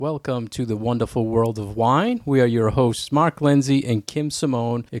Welcome to the wonderful world of wine. We are your hosts, Mark Lindsay and Kim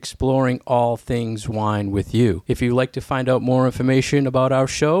Simone, exploring all things wine with you. If you'd like to find out more information about our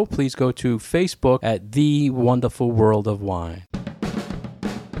show, please go to Facebook at The Wonderful World of Wine.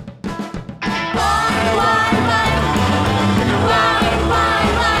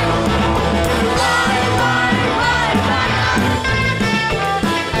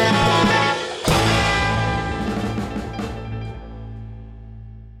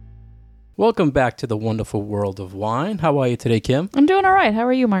 Welcome back to the wonderful world of wine. How are you today, Kim? I'm doing all right. How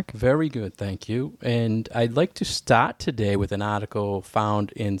are you, Mark? Very good, thank you. And I'd like to start today with an article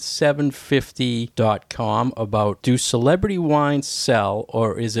found in 750.com about, do celebrity wines sell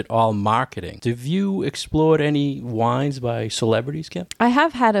or is it all marketing? Have you explored any wines by celebrities, Kim? I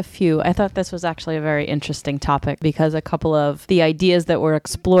have had a few. I thought this was actually a very interesting topic because a couple of the ideas that were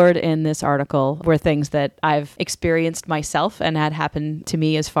explored in this article were things that I've experienced myself and had happened to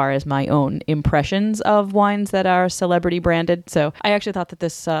me as far as my own impressions of wines that are celebrity branded. So I actually thought that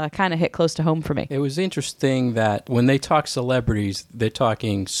this kind of hit close to home for me. It was interesting that when they talk celebrities, they're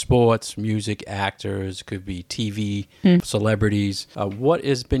talking sports, music, actors, could be TV celebrities. What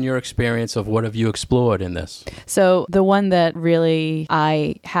has been your experience of what have you explored in this? So the one that really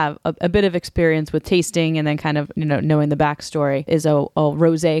I have a bit of experience with tasting and then kind of knowing the backstory is a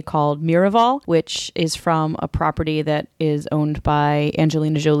rosé called Miraval, which is from a property that is owned by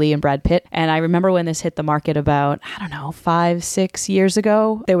Angelina Jolie and Brad Pitt. And I remember when this hit the market about, 5-6 years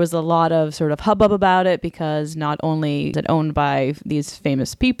ago, there was a lot of sort of hubbub about it because not only is it owned by these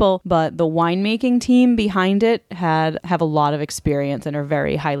famous people, but the winemaking team behind it have a lot of experience and are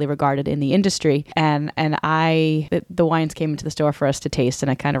very highly regarded in the industry. And the wines came into the store for us to taste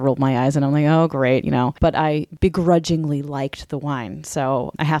and I kind of rolled my eyes and I'm like, oh, great, but I begrudgingly liked the wine.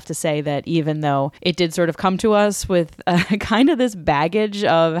 So I have to say that even though it did sort of come to us with kind of this baggage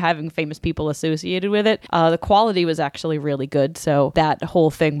of having famous people associated with it, the quality was actually really good. So that whole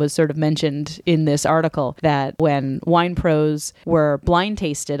thing was sort of mentioned in this article that when wine pros were blind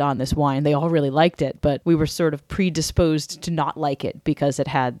tasted on this wine, they all really liked it, but we were sort of predisposed to not like it because it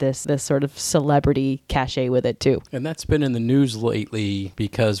had this sort of celebrity cachet with it too. And that's been in the news lately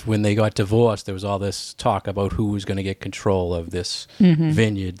because when they got divorced, there was all this talk about who was going to get control of this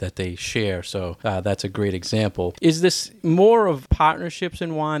vineyard that they share. So that's a great example. Is this more of partnerships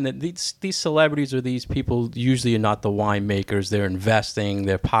in wine, that these celebrities or these people usually are not the winemakers? They're investing,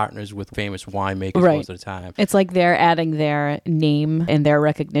 they're partners with famous winemakers most of the time. It's like they're adding their name and their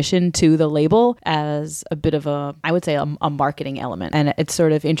recognition to the label as a bit of a marketing element. And it's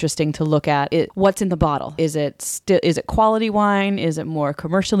sort of interesting to look at it. What's in the bottle? Is it quality wine? Is it more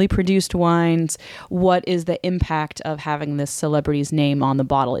commercially produced wines? What is the impact of having this celebrity's name on the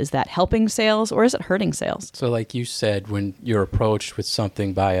bottle? Is that helping sales or is it hurting sales? So like you said, when you're approached with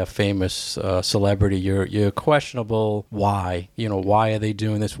something by a famous celebrity, you're questionable. Why? Why are they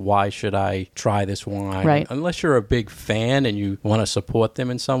doing this? Why should I try this wine? Right. Unless you're a big fan and you want to support them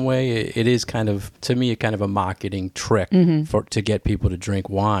in some way, it is kind of, to me, kind of a marketing trick to get people to drink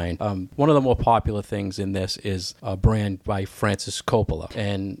wine. One of the more popular things in this is a brand by Francis Coppola,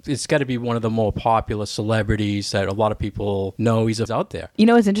 and it's got to be one of the more popular celebrities that a lot of people know he's out there.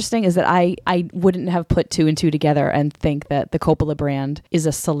 What's interesting is that I wouldn't have put two and two together and think that the Coppola brand is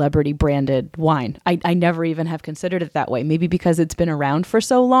a celebrity branded wine. I never even have considered it that way. Maybe because it's been around for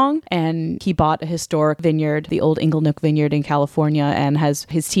so long and he bought a historic vineyard, the old Inglenook Vineyard in California, and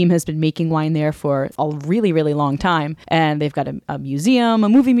his team has been making wine there for a really, really long time. And they've got a museum, a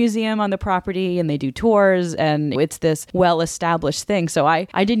movie museum on the property, and they do tours, and it's this well-established thing. So I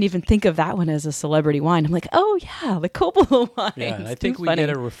didn't even think of that one as a celebrity wine. I'm like, oh yeah, the Coppola wine. Yeah, and I think we get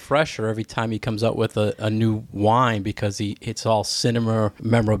a refresher every time he comes out with a new wine because it's all cinema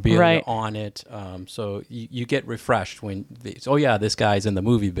memorabilia on it. So you get refreshed when, this guy's in the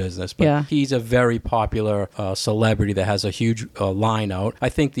movie business. But he's a very popular celebrity that has a huge line out. I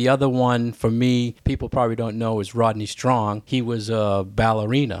think the other one, for me, people probably don't know, is Rodney Strong. He was a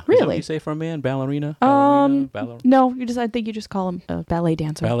ballerina. Really? Is that what you say for a man? Ballerina? No, I think you just call him a ballet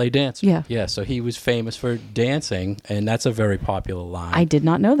dancer. Ballet dancer. Yeah. Yeah, so he was famous for dancing, and that's a very popular line. I did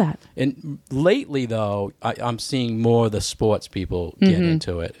not know that. And lately, though, I'm seeing more of the sports people get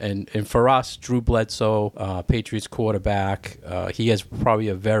into it. And for us, Drew Bledsoe, Patriots quarterback, he has probably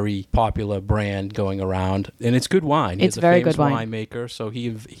a very popular brand going around, and it's good wine. It's very good wine. Winemaker, so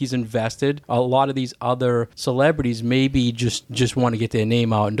he's invested. A lot of these other celebrities maybe just want to get their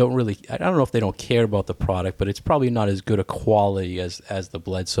name out and I don't know if they don't care about the product, but it's probably not as good a quality as the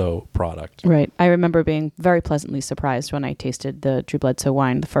Bledsoe product. Right. I remember being very pleasantly surprised when I tasted the Drew Bledsoe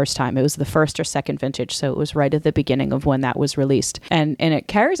wine the first time. It was the first or second vintage, so it was right at the beginning of when that was released. And it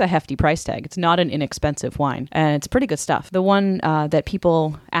carries a hefty price tag. It's not an inexpensive wine, and it's pretty good stuff. The one that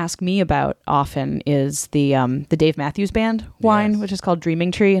people ask me about often is the Dave Matthews Band wine, which is called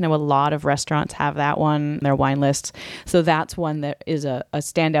Dreaming Tree. I know a lot of restaurants have that one in their wine lists. So that's one that is a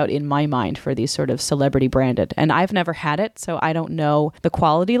standout in my mind for these sort of celebrity branded. And I've never had it, so I don't know the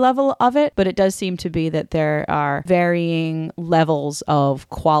quality level of it, but it does seem to be that there are varying levels of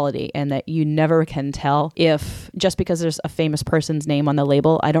quality and that you never can tell if just because there's a famous person's name on the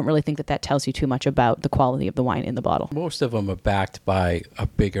label, I don't really think that that tells you too much about the quality of the wine in the bottle. Most of them are backed by a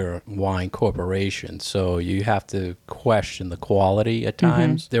bigger wine corporation, so you have to question the quality at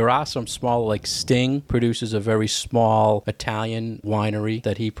times. There are some small, like Sting produces a very small Italian winery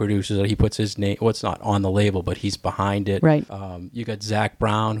that he produces, that he puts his name, well, it's not on the label, but he's behind it. Right. You got Zach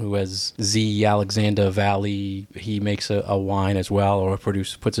Brown, who has Z Alexander Valley. He makes a wine as well, or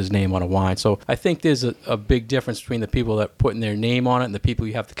puts his name on a wine. So I think there's a big difference between the people that putting their name on it and the people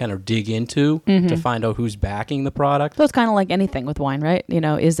you have to kind of dig into to find out who's backing the product. So it's kind of like anything with wine, right? You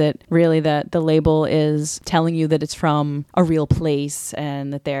know, is it really that the label is telling you that it's from a real place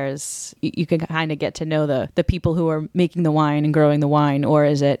and that there's, you can kind of get to know the people who are making the wine and growing the wine, or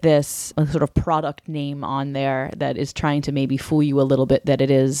is it this sort of product name on there that is trying to maybe fool you a little bit that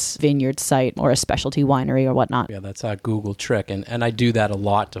it is vineyard site or a specialty winery or whatnot? Yeah, that's our Google trick. And I do that a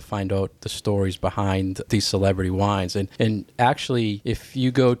lot to find out the stories behind these celebrity wines. And actually, if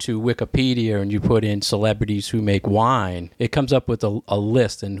you go to Wikipedia and you put in celebrities who make wine, it comes up with a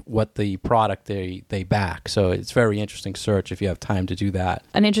list and what the product they back. So it's very interesting search if you have time to do that.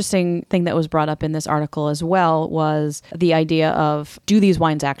 An interesting thing that was brought up in this article as well was the idea of, do these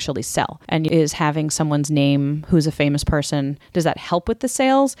wines actually sell? And is having someone's name who's a famous person, does that help with the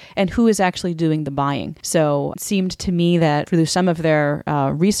sales? And who is actually doing the buying? So it seemed to me that through some of their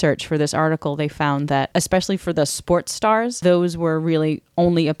research for this article, they found that especially for the sports stars, those were really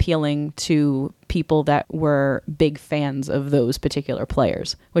only appealing to people that were big fans of those particular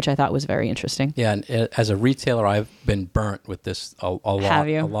players, which I thought was very interesting. Yeah, and as a retailer, I've been burnt with this a lot. Have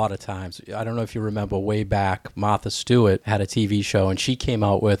you? A lot of times. I don't know if you remember way back, Martha Stewart had a TV show, and she came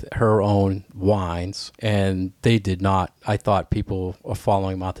out with her own wines, and they did not. I thought people were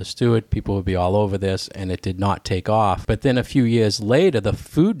following Martha Stewart, people would be all over this, and it did not take off. But then a few years later, the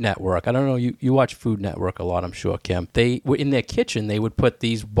Food Network, I don't know, you watch Food Network a lot, I'm sure, Kim. They were in their kitchen, they would put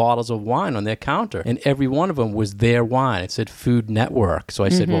these bottles of wine on their counter, and every one of them was their wine. It said Food Network. So I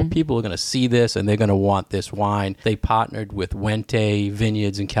said, well, people are going to see this and they're going to want this wine. They partnered with Wente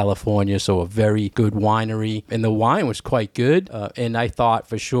Vineyards in California, so a very good winery, and the wine was quite good. And I thought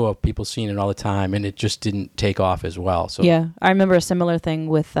for sure people seen it all the time, and it just didn't take off as well. So yeah, I remember a similar thing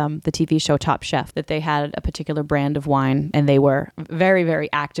with the TV show Top Chef, that they had a particular brand of wine and they were very, very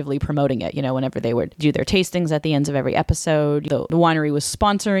actively promoting it. You know, whenever they would do their tastings at the ends of every episode, the winery was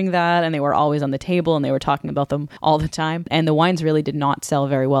sponsoring that, and they were always on the table and they were talking about them all the time. And the wines really did not sell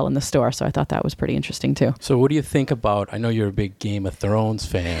very well in the store. So I thought that was pretty interesting too. So what do you think about, I know you're a big Game of Thrones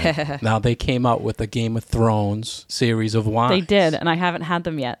fan. Now they came out with a Game of Thrones series of wines. They did, and I haven't had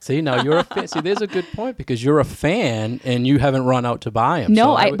them yet. See, now you're a fan. See, there's a good point, because you're a fan and you haven't run out to buy them.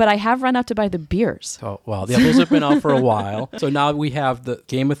 No, but I have run out to buy the beers. Oh, well, the others have been out for a while. So now we have the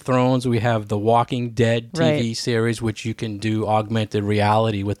Game of Thrones, we have the Walking Dead TV series, which you can do augmented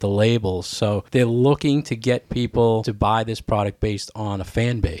reality with the labels. So they're looking to get people to buy this product based on a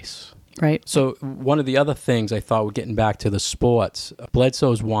fan base. Right. So one of the other things I thought, we're getting back to the sports,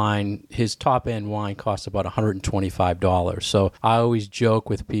 Bledsoe's wine, his top-end wine costs about $125. So I always joke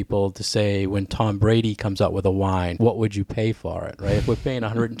with people to say, when Tom Brady comes out with a wine, what would you pay for it, right? If we're paying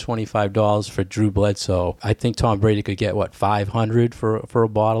 $125 for Drew Bledsoe, I think Tom Brady could get, $500 for a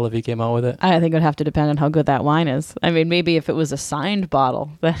bottle if he came out with it? I think it would have to depend on how good that wine is. I mean, maybe if it was a signed bottle,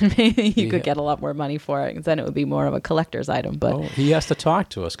 then maybe you could get a lot more money for it. Then it would be more of a collector's item. But he has to talk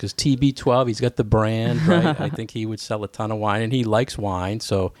to us, because TB12, he's got the brand, right? I think he would sell a ton of wine, and he likes wine.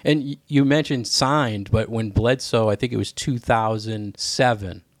 So, and you mentioned signed, but when Bledsoe, I think it was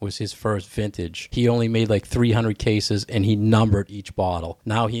 2007, was his first vintage. He only made 300 cases, and he numbered each bottle.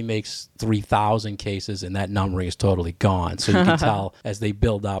 Now he makes 3,000 cases, and that numbering is totally gone. So you can tell as they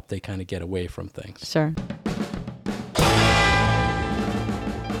build up, they kind of get away from things. Sure.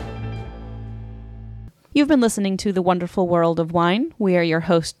 You've been listening to The Wonderful World of Wine. We are your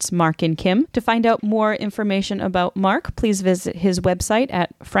hosts, Mark and Kim. To find out more information about Mark, please visit his website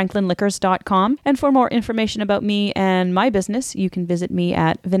at franklinliquors.com. And for more information about me and my business, you can visit me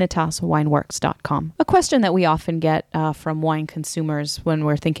at vinitaswineworks.com. A question that we often get from wine consumers when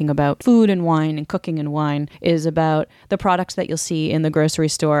we're thinking about food and wine and cooking and wine is about the products that you'll see in the grocery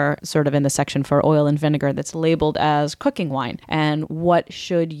store, sort of in the section for oil and vinegar that's labeled as cooking wine. And what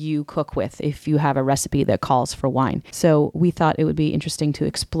should you cook with if you have a recipe that calls for wine? So we thought it would be interesting to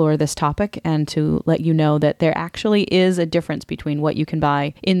explore this topic and to let you know that there actually is a difference between what you can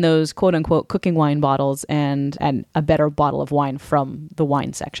buy in those quote unquote cooking wine bottles and a better bottle of wine from the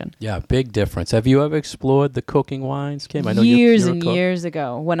wine section. Yeah, big difference. Have you ever explored the cooking wines, Kim? I know years and years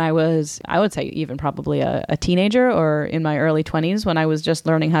ago when I was, I would say even probably a teenager or in my early 20s when I was just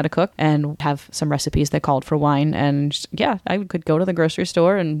learning how to cook and have some recipes that called for wine. And yeah, I could go to the grocery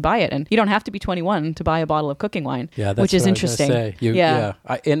store and buy it. And you don't have to be 21 to buy a bottle of cooking wine, which is interesting. I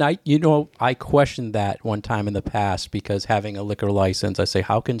questioned that one time in the past because having a liquor license, I say,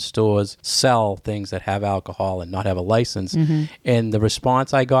 how can stores sell things that have alcohol and not have a license? Mm-hmm. And the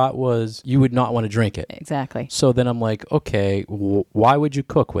response I got was, you would not want to drink it. Exactly. So then I'm like, okay, why would you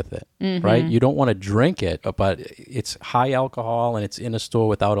cook with it? Mm-hmm. Right? You don't want to drink it, but it's high alcohol and it's in a store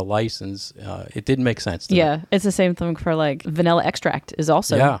without a license. It didn't make sense to me. It's the same thing for like vanilla extract is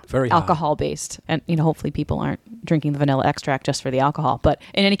also very alcohol based. And hopefully people aren't drinking the vanilla extract just for the alcohol. But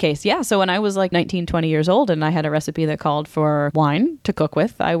in any case, so when I was like 19, 20 years old and I had a recipe that called for wine to cook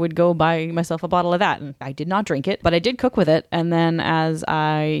with, I would go buy myself a bottle of that. And I did not drink it, but I did cook with it. And then as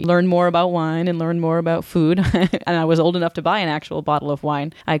I learned more about wine and learned more about food, and I was old enough to buy an actual bottle of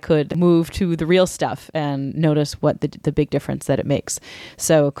wine, I could move to the real stuff and notice what the big difference that it makes.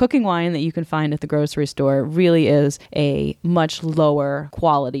 So cooking wine that you can find at the grocery store really is a much lower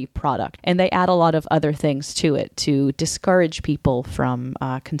quality product. And they add a lot of other things to it to discourage people from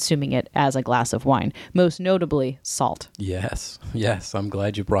consuming it as a glass of wine, most notably salt. Yes. I'm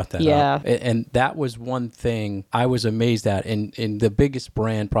glad you brought that up. And that was one thing I was amazed at. And the biggest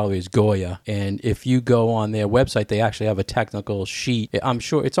brand probably is Goya. And if you go on their website, they actually have a technical sheet. I'm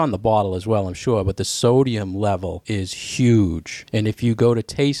sure it's on the bottle as well, but the sodium level is huge. And if you go to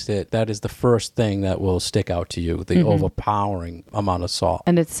taste it, that is the first thing that will stick out to you, the overpowering amount of salt.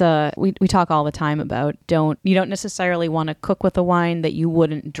 And it's we talk all the time about you don't necessarily want to cook with a wine that you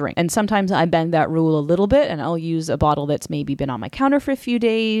wouldn't drink. And sometimes I bend that rule a little bit and I'll use a bottle that's maybe been on my counter for a few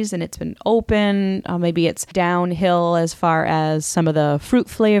days and it's been open. Maybe it's downhill as far as some of the fruit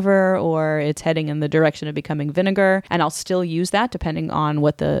flavor or it's heading in the direction of becoming vinegar. And I'll still use that depending on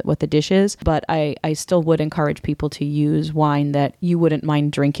what the dish is. But I still would encourage people to use wine that you wouldn't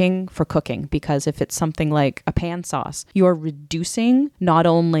mind drinking for cooking, because if it's something like a pan sauce, you're reducing not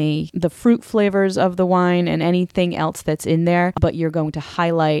only the fruit flavors of the wine and anything else that's in there, but you're going to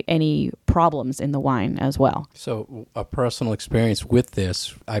highlight any problems in the wine as well. So a personal experience with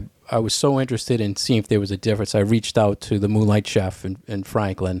this, I was so interested in seeing if there was a difference. I reached out to the Moonlight Chef in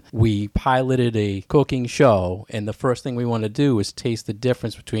Franklin. We piloted a cooking show, and the first thing we wanted to do was taste the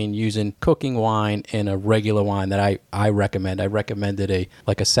difference between using cooking wine and a regular wine that I recommend. I recommended a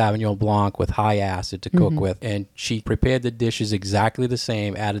Sauvignon Blanc with high acid to cook with, and she prepared the dishes exactly the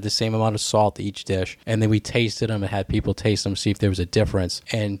same, added the same amount of salt to each dish, and then we tasted them and had people taste them, see if there was a difference.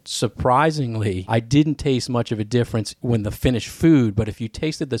 And surprisingly, I didn't taste much of a difference when the finished food, but if you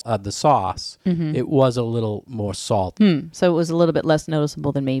tasted the sauce, it was a little more salt. So it was a little bit less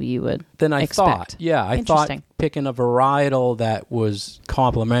noticeable than maybe you would expect. Thought. Yeah, I thought picking a varietal that was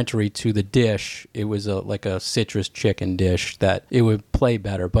complementary to the dish, it was like a citrus chicken dish, that it would play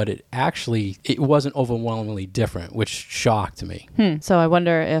better, but it wasn't overwhelmingly different, which shocked me. So I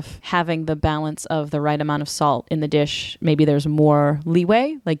wonder if having the balance of the right amount of salt in the dish, maybe there's more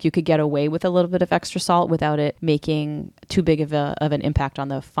leeway, like you could get away with a little bit of extra salt without it making too big of an impact on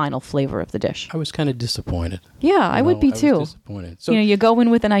the final flavor of the dish. I was kind of disappointed. Yeah, I would be too. I was disappointed. So, you go in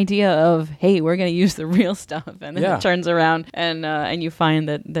with an idea of, hey, we're going to use the real stuff, and then it turns around and you find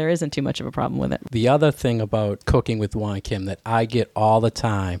that there isn't too much of a problem with it. The other thing about cooking with wine, Kim, that I get all the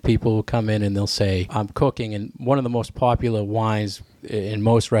time, people will come in and they'll say, I'm cooking, and one of the most popular wines in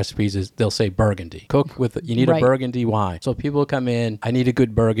most recipes is they'll say Burgundy. You need a Burgundy wine. So people come in, I need a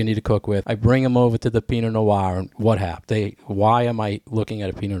good Burgundy to cook with. I bring them over to the Pinot Noir, and what happens? Why am I looking at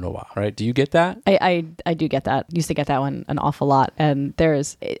a Pinot Noir, right? Do you get that? I do get that. Used to get that one an awful lot. And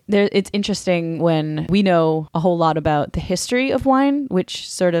it's interesting when we know a whole lot about the history of wine, which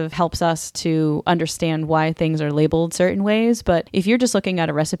sort of helps us to understand why things are labeled certain ways. But if you're just looking at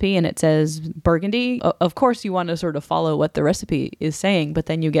a recipe and it says Burgundy, of course you want to sort of follow what the recipe is is saying, but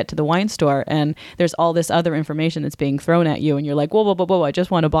then you get to the wine store and there's all this other information that's being thrown at you and you're like, whoa, whoa, whoa, whoa, I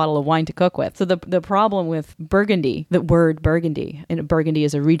just want a bottle of wine to cook with. So the problem with Burgundy, the word Burgundy, and Burgundy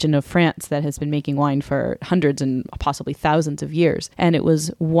is a region of France that has been making wine for hundreds and possibly thousands of years. And it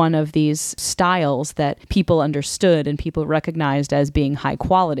was one of these styles that people understood and people recognized as being high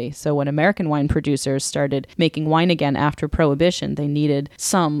quality. So when American wine producers started making wine again after Prohibition, they needed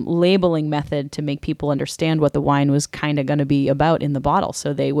some labeling method to make people understand what the wine was kind of going to be about in the bottle.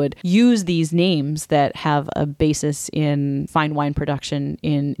 So they would use these names that have a basis in fine wine production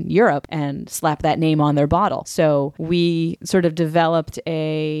in Europe and slap that name on their bottle. So we sort of developed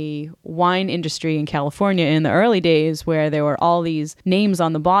a wine industry in California in the early days where there were all these names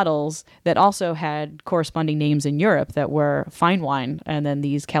on the bottles that also had corresponding names in Europe that were fine wine. And then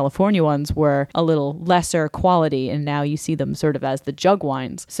these California ones were a little lesser quality. And now you see them sort of as the jug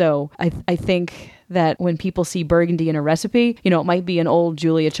wines. So I think that when people see Burgundy in a recipe, it might be an old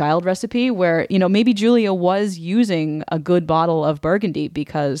Julia Child recipe where, maybe Julia was using a good bottle of Burgundy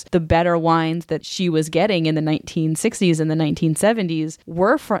because the better wines that she was getting in the 1960s and the 1970s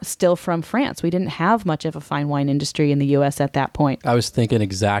were still from France. We didn't have much of a fine wine industry in the U.S. at that point. I was thinking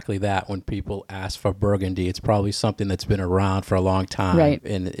exactly that when people ask for Burgundy. It's probably something that's been around for a long time. Right.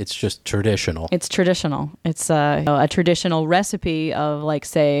 And it's just traditional. It's traditional. It's a traditional recipe of, like,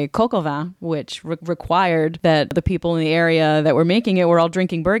 say, coq au vin, which required that the people in the area that were making it were all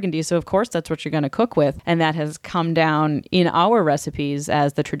drinking Burgundy. So of course that's what you're going to cook with. And that has come down in our recipes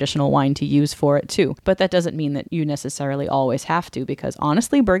as the traditional wine to use for it too. But that doesn't mean that you necessarily always have to, because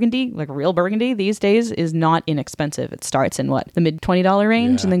honestly, Burgundy, like real Burgundy these days, is not inexpensive. It starts in the mid $20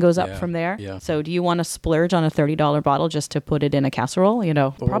 range and then goes up from there. Yeah. So do you want to splurge on a $30 bottle just to put it in a casserole?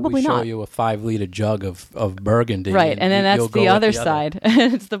 Probably not. Show you a 5-liter jug of Burgundy. Right. And then that's the other side.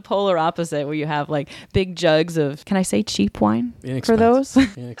 It's the polar opposite where you have like big jugs of, can I say cheap wine for those?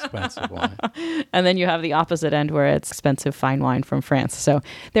 Inexpensive wine. And then you have the opposite end where it's expensive fine wine from France. So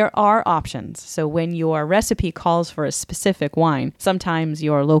there are options. So when your recipe calls for a specific wine, sometimes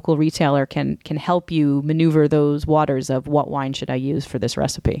your local retailer can help you maneuver those waters of what wine should I use for this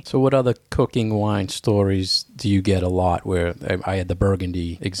recipe. So what other cooking wine stories do you get a lot where I had the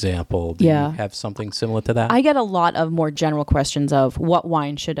Burgundy example? Do you have something similar to that? I get a lot of more general questions of what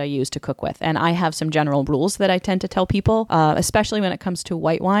wine should I use to cook with? And I have some general rules that I tend to tell people, especially when it comes to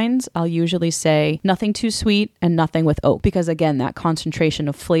white wines. I'll usually say nothing too sweet and nothing with oak, because again, that concentration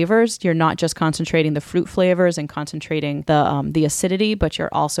of flavors, you're not just concentrating the fruit flavors and concentrating the acidity, but you're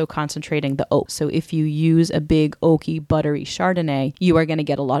also concentrating the oak. So if you use a big oaky, buttery Chardonnay, you are going to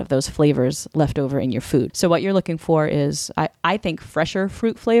get a lot of those flavors left over in your food. So what you're looking for is, I think, fresher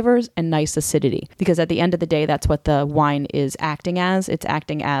fruit flavors and nice acidity, because at the end of the day, that's what the wine is acting as. It's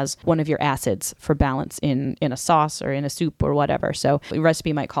acting as one of your acids for balance in a sauce or in a soup or whatever. So the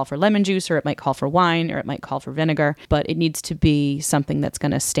recipe might call for lemon juice, or it might call for wine, or it might call for vinegar, but it needs to be something that's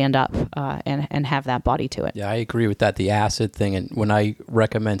going to stand up and have that body to it. Yeah, I agree with that, the acid thing. And when I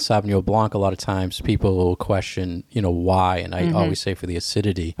recommend Sauvignon Blanc, a lot of times people will question, why, and I always say for the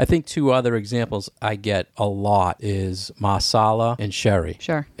acidity. I think two other examples I get a lot is Marsala and sherry.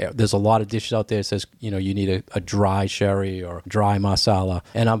 Sure. There's a lot of dishes out there that says, you need a dry sherry or dry Marsala.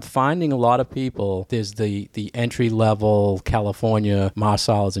 And I'm finding a lot of people, there's the entry-level California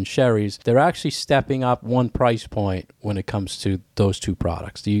Marsalas and sherries. They're actually stepping up one price point when it comes to those two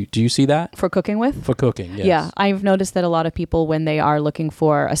products. Do you see that? For cooking with? For cooking, yes. Yeah, I've noticed that a lot of people, when they are looking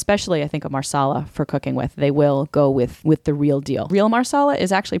for, especially I think a Marsala for cooking with, they will go with the real deal. Real Marsala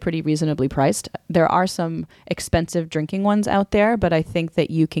is actually pretty reasonably priced. There are some expensive drinking ones out there, but I think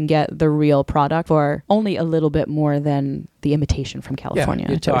that you can get the real product for only a little bit more than the imitation from California.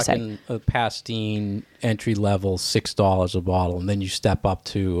 Yeah, you're talking a Pastine entry-level $6 a bottle, and then you step up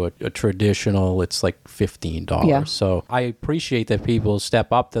to a traditional, it's like $15. Yeah. So I appreciate that people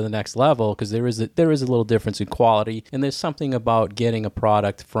step up to the next level, because there is a little difference in quality, and there's something about getting a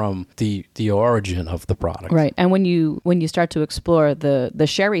product from the origin of the product. Right. And when you start to explore the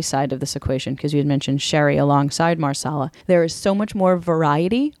sherry side of this equation, because you had mentioned sherry alongside Marsala, there is so much more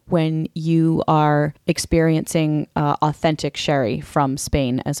variety when you are experiencing authentic sherry from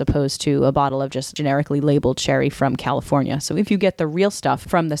Spain as opposed to a bottle of just generically labeled sherry from California. So if you get the real stuff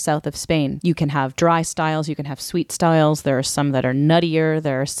from the south of Spain, you can have dry styles, you can have sweet styles. There are some that are nuttier.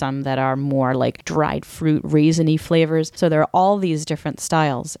 There are some that are more like dried fruit, raisiny flavors. So there are all these different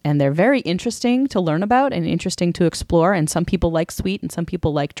styles, and they're very interesting to learn about and interesting to explore. And some people like sweet and some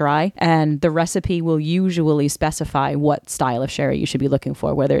people like dry. And the recipe will usually specify what style of sherry you should be looking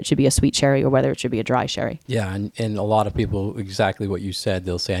for, whether it should be a sweet sherry or whether it should be a dry sherry. Yeah, and a lot of people, exactly what you said,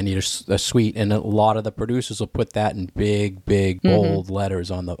 they'll say, I need a sweet, and a lot of the producers will put that in big bold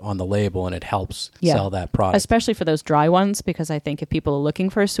letters on the label, and it helps sell that product, especially for those dry ones, because I think if people are looking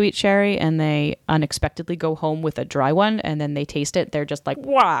for a sweet sherry and they unexpectedly go home with a dry one and then they taste it, they're just like,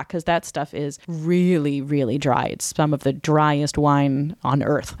 wow, because that stuff is really, really dry. It's some of the driest wine on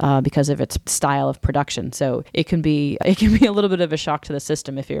earth because of its style of production. So it can be a little bit of a shock to the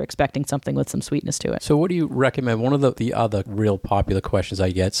system if you're expecting something with some sweetness to it. So what do you recommend? One of the other real popular questions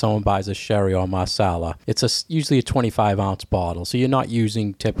I get, someone buys a sherry or marsala. It's usually a 25-ounce bottle, so you're not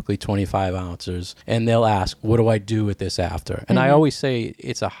using typically 25 ounces, and they'll ask, what do I do with this after? And I always say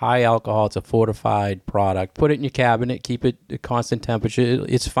it's a high alcohol, it's a fortified product. Put it in your cabinet, keep it at constant temperature.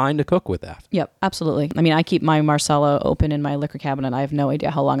 It's fine to cook with that. Yep, absolutely. I mean, I keep my marsala open in my liquor cabinet. I have no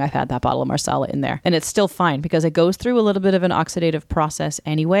idea how long I've had that bottle of marsala in there. And it's still fine because it goes through a little bit of an oxidative process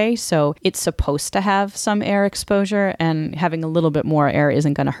anyway. So it's supposed to have some air exposure, and having a little bit more air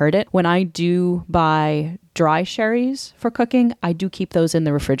isn't going to hurt it. When I do buy dry sherries for cooking, I do keep those in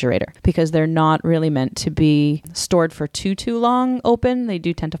the refrigerator because they're not really meant to be stored for too long open. They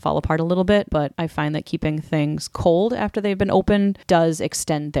do tend to fall apart a little bit, but I find that keeping things cold after they've been opened does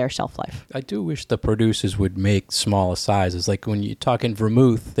extend their shelf life. I do wish the producers would make smaller sizes. Like when you're talking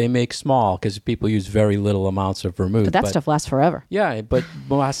vermouth, they make small because people use very little amounts of vermouth. But that stuff lasts forever. Yeah, but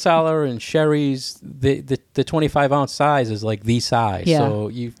marsala and sherries, the 25-ounce size is like the size. Yeah. So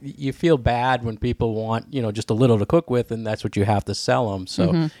you feel bad when people want, just a little to cook with, and that's what you have to sell them.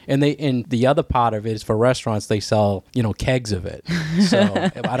 So, and the other part of it is for restaurants, they sell, kegs of it. So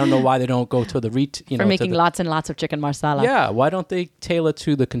I don't know why they don't go to the for making lots and lots of chicken marsala. Yeah. Why don't they tailor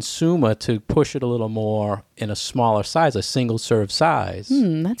to the consumer to push it a little more in a smaller size, a single serve size?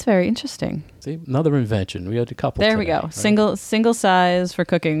 That's very interesting. See, another invention. We had a couple. There today, we go. Right? Single size for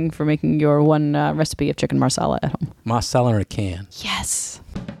cooking, for making your one recipe of chicken marsala at home. Marsala in a can. Yes.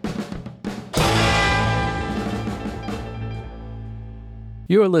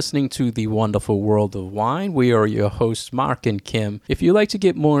 You are listening to The Wonderful World of Wine. We are your hosts, Mark and Kim. If you'd like to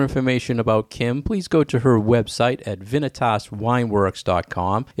get more information about Kim, please go to her website at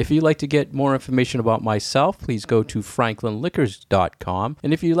vinitaswineworks.com. If you'd like to get more information about myself, please go to franklinliquors.com.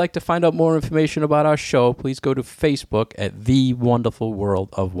 And if you'd like to find out more information about our show, please go to Facebook at The Wonderful World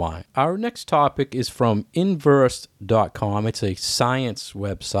of Wine. Our next topic is from Inverse.com. It's a science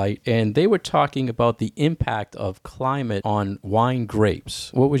website, and they were talking about the impact of climate on wine grapes.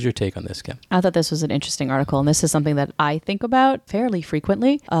 What was your take on this, Kim? I thought this was an interesting article, and this is something that I think about fairly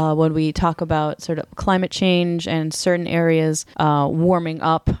frequently when we talk about sort of climate change and certain areas warming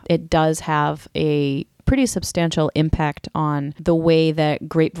up. It does have a pretty substantial impact on the way that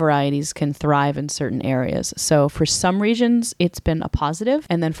grape varieties can thrive in certain areas. So for some regions, it's been a positive,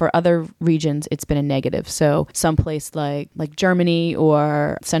 and then for other regions, it's been a negative. So someplace like Germany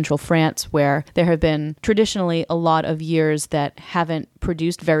or central France, where there have been traditionally a lot of years that haven't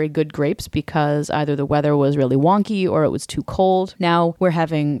produced very good grapes because either the weather was really wonky or it was too cold. Now we're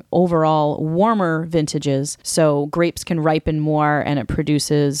having overall warmer vintages, so grapes can ripen more and it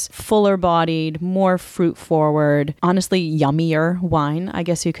produces fuller bodied, more fruit forward, honestly yummier wine, I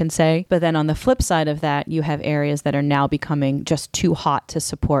guess you can say. But then on the flip side of that, you have areas that are now becoming just too hot to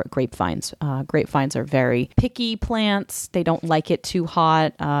support grapevines. Grapevines are very picky plants. They don't like it too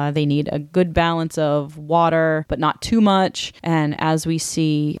hot. They need a good balance of water, but not too much. And as we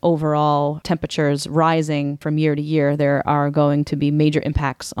see overall temperatures rising from year to year, there are going to be major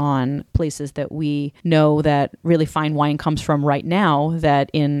impacts on places that we know that really fine wine comes from right now that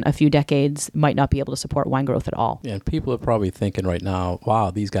in a few decades might not be able to support wine growth at all. Yeah, and people are probably thinking right now, wow,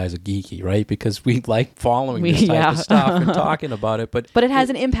 these guys are geeky, right? Because we like following this type of stuff and talking about it. But it has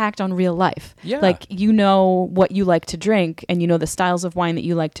an impact on real life. Yeah. Like, you know what you like to drink and you know the styles of wine that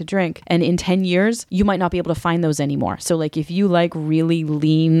you like to drink. And in 10 years, you might not be able to find those anymore. So like if you like really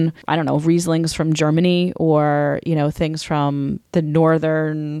lean, I don't know, Rieslings from Germany or, things from the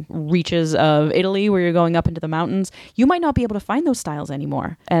northern reaches of Italy where you're going up into the mountains, you might not be able to find those styles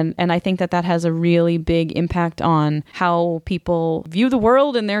anymore. And I think that has a really big impact on how people view the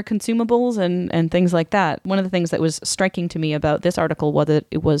world and their consumables and things like that. One of the things that was striking to me about this article was that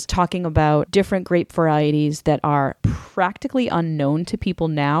it was talking about different grape varieties that are practically unknown to people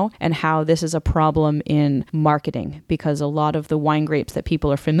now and how this is a problem in marketing because a lot of the wine grapes that people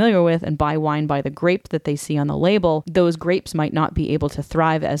are familiar with and buy wine by the grape that they see on the label, those grapes might not be able to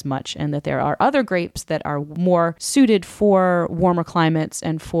thrive as much, and that there are other grapes that are more suited for warmer climates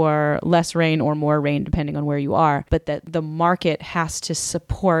and for less rain or more rain, depending on where you are, but that the market has to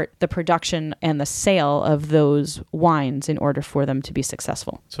support the production and the sale of those wines in order for them to be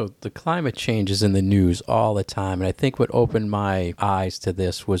successful. So the climate change is in the news all the time, and I think what opened my eyes to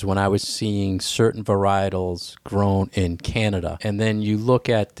this was when I was seeing certain varietals grown in Canada, and then you look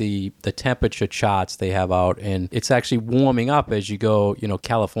at the temperature charts they have out, and it's actually warming up as you go,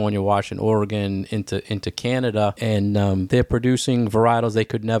 California, Washington, Oregon, into Canada, and they're producing varietals they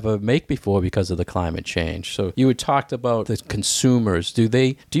could never make before because of the climate change. So you had talked about the consumers. Do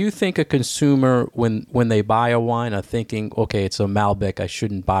you think a consumer, when they buy a wine, are thinking, okay, it's a Malbec, I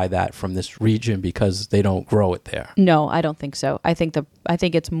shouldn't buy that from this region because they don't grow it there? No, I don't think so. I think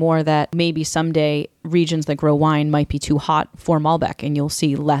it's more that maybe someday regions that grow wine might be too hot for Malbec, and you'll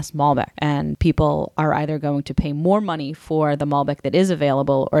see less Malbec, and people are either going to pay more money for the Malbec that is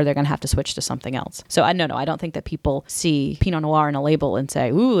available, or they're going to have to switch to something else. So I don't think that people see Pinot Noir in a label and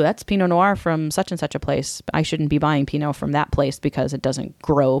say, ooh, that's Pinot Noir from such and such a place. I shouldn't be buying Pinot from that place because it doesn't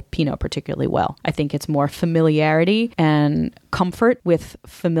grow Pinot particularly well. I think it's more familiarity and comfort with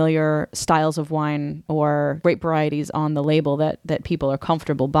familiar styles of wine or grape varieties on the label that people are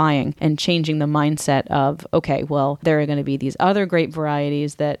comfortable buying, and changing the mindset of, okay, well, there are going to be these other grape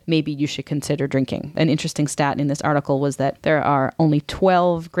varieties that maybe you should consider drinking. An interesting stat in this article was that there are only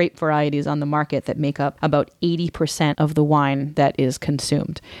 12 grape varieties on the market that make up about 80% of the wine that is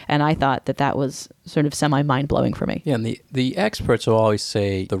consumed. And I thought that was sort of semi-mind-blowing for me. Yeah, and the experts will always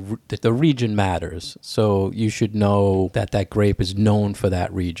say the region matters. So you should know that grape is known for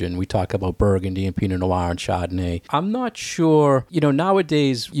that region. We talk about Burgundy and Pinot Noir and Chardonnay. I'm not sure,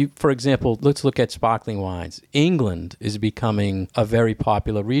 nowadays, for example, let's look at sparkling wines. England is becoming a very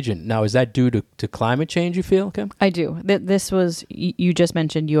popular region. Now, is that due to climate change, you feel, Kim? I do. This was, you just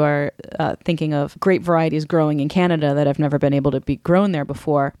mentioned you are thinking of grape varieties growing in Canada that have never been able to be grown there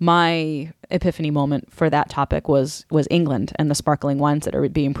before. My epiphany moment for that topic was England and the sparkling wines that are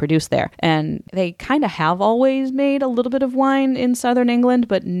being produced there. And they kind of have always made a little bit of wine in southern England,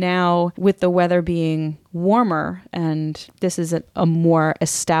 but now with the weather being warmer, and this is a more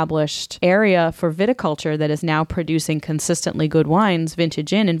established area for viticulture that is now producing consistently good wines,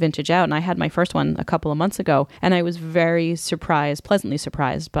 vintage in and vintage out. And I had my first one a couple of months ago, and I was very pleasantly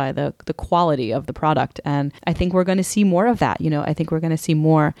surprised by the quality of the product. And I think we're going to see more of that. I think we're going to see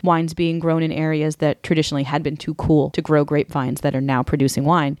more wines being grown in areas that traditionally had been too cool to grow grapevines that are now producing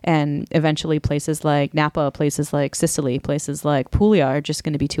wine. And eventually places like Napa, places like Sicily, places like Puglia are just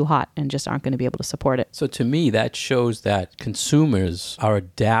going to be too hot and just aren't going to be able to support it. So to me, that shows that consumers are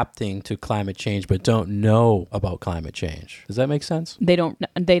adapting to climate change but don't know about climate change. Does that make sense? They don't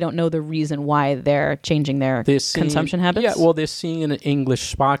know the reason why they're changing their consumption habits? Yeah, well, they're seeing an English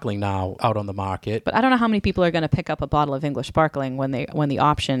sparkling now out on the market. But I don't know how many people are going to pick up a bottle of English sparkling when the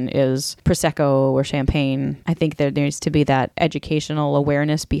option is Prosecco or Champagne. I think there needs to be that educational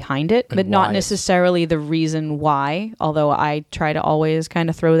awareness behind it, but not necessarily the reason why, although I try to always kind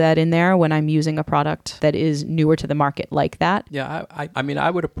of throw that in there when I'm using a product that is newer to the market like that. Yeah, I mean, I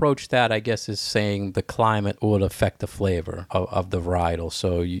would approach that, I guess, as saying the climate would affect the flavor of the varietal.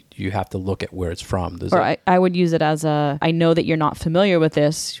 So you have to look at where it's from. I would use it as I know that you're not familiar with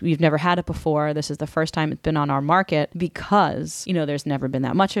this. You've never had it before. This is the first time it's been on our market because, there's never been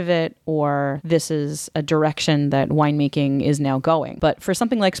that much of it, or this is a direction that winemaking is now going. But for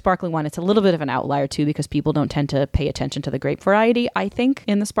something like sparkling wine, it's a little bit of an outlier too, because people don't tend to pay attention to the grape variety, I think,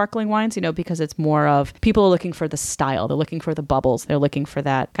 in the sparkling wines, because it's more of people are looking for the style. They're looking for the bubbles. They're looking for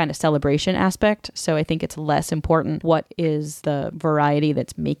that kind of celebration aspect. So I think it's less important what is the variety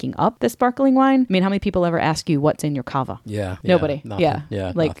that's making up the sparkling wine. I mean, how many people ever ask you what's in your cava? Yeah. Nobody. Yeah.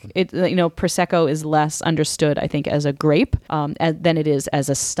 Like nothing. it, Prosecco is less understood, I think, as a grape than it is as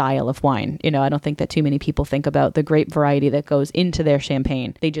a style of wine. I don't think that too many people think about the grape variety that goes into their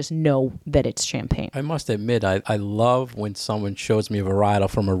champagne. They just know that it's champagne. I must admit, I love when someone shows me a varietal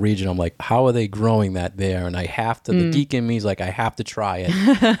from a region. I'm like, how are they growing that there? And I have to, the geek in me is like, I have to try it.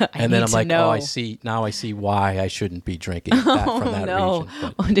 And then I'm like, know. I see why I shouldn't be drinking that from that region.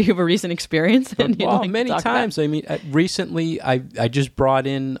 But, do you have a recent experience? Well, many times. I mean, recently I just brought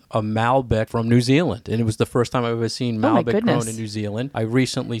in a Malbec from New Zealand, and it was the first time I've ever seen Malbec grown in New Zealand. I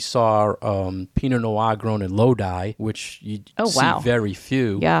recently saw Pinot Noir grown in Lodi, which you see very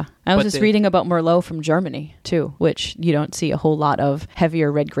few. Yeah. I was just reading about Merlot from Germany too, which you don't see a whole lot of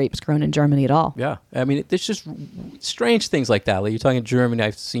heavier red grapes grown in Germany at all. Yeah. I mean, there's just strange things like that. Like you're talking Germany,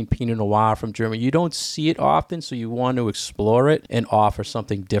 I've seen Pinot Noir from Germany. You don't see it often, so you want to explore it and offer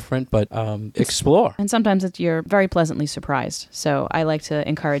something different, but explore. And sometimes you're very pleasantly surprised. So I like to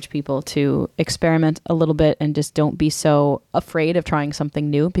encourage people to experiment a little bit and just don't be so afraid of trying something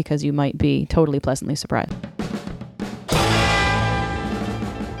new, because you might be totally pleasantly surprised.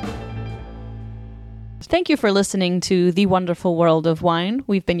 Thank you for listening to The Wonderful World of Wine.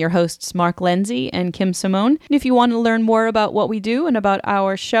 We've been your hosts, Mark Lindsay and Kim Simone. And if you want to learn more about what we do and about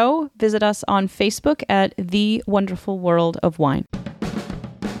our show, visit us on Facebook at The Wonderful World of Wine.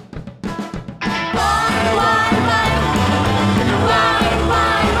 Wine, wine, wine.